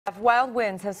Wild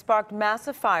winds have sparked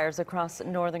massive fires across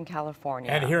Northern California.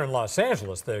 And here in Los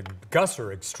Angeles, the gusts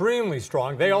are extremely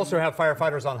strong. They also have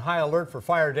firefighters on high alert for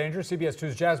fire danger. CBS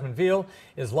 2's Jasmine Viel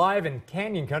is live in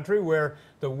Canyon Country where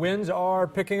the winds are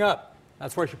picking up.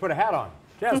 That's where she put a hat on.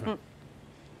 Jasmine.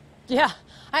 Yeah,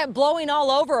 blowing all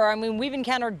over. I mean, we've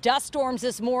encountered dust storms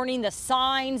this morning. The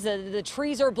signs, the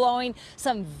trees are blowing.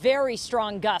 Some very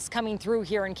strong gusts coming through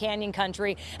here in Canyon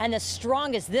Country. And the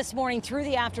strongest this morning through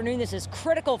the afternoon. This is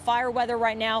critical fire weather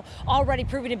right now, already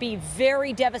proving to be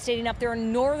very devastating up there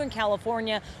in Northern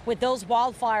California with those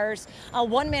wildfires.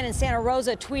 One man in Santa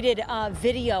Rosa tweeted a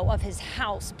video of his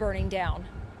house burning down.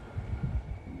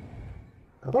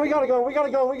 We gotta go, we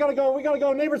gotta go, we gotta go, we gotta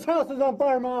go. Neighbor's house is on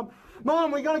fire, Mom.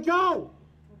 Mom, we gotta go.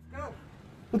 Let's go.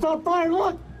 It's on fire,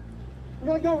 look. We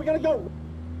gotta go, we gotta go.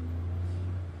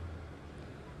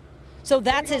 So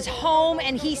that's his home,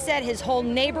 and he said his whole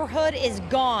neighborhood is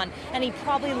gone, and he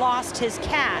probably lost his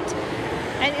cat.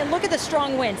 And look at the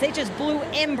strong winds. They just blew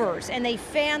embers, and they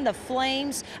fanned the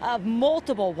flames of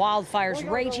multiple wildfires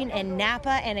raging in Napa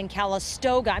and in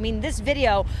Calistoga. I mean, this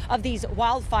video of these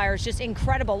wildfires, just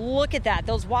incredible. Look at that.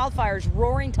 Those wildfires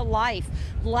roaring to life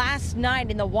last night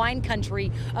in the wine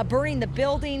country, burning the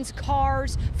buildings,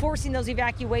 cars, forcing those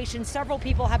evacuations. Several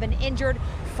people have been injured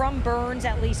from burns.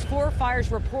 At least 4 fires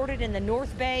reported in the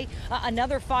North Bay.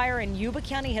 Another fire in Yuba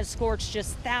County has scorched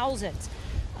just thousands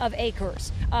of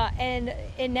acres. And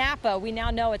in Napa, we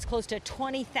now know it's close to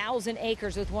 20,000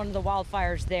 acres with one of the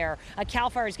wildfires there.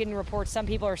 Cal Fire is getting reports some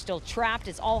people are still trapped.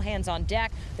 It's all hands on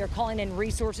deck. They're calling in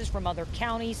resources from other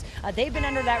counties. They've been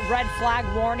under that red flag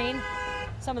warning.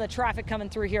 Some of the traffic coming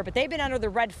through here, but they've been under the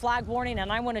red flag warning,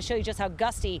 and I want to show you just how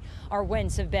gusty our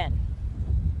winds have been.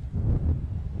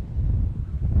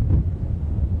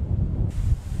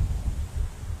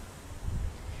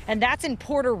 And that's in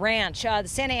Porter Ranch. The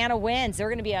Santa Ana winds, they're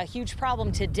going to be a huge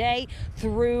problem today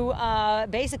through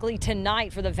basically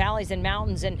tonight for the valleys and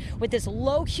mountains. And with this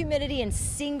low humidity in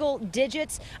single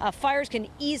digits, fires can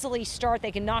easily start.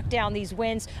 They can knock down these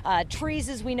winds. Trees,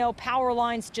 as we know, power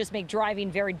lines just make driving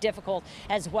very difficult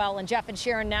as well. And Jeff and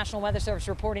Sharon, National Weather Service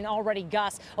reporting already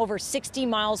gusts over 60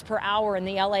 miles per hour in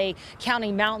the LA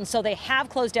County mountains. So they have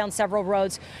closed down several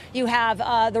roads. You have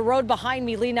the road behind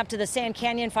me leading up to the Sand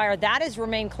Canyon fire. That has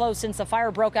remained closed since the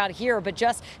fire broke out here, but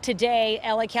just today,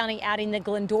 LA County adding the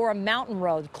Glendora Mountain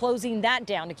Road, closing that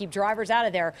down to keep drivers out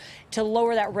of there to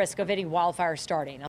lower that risk of any wildfire starting.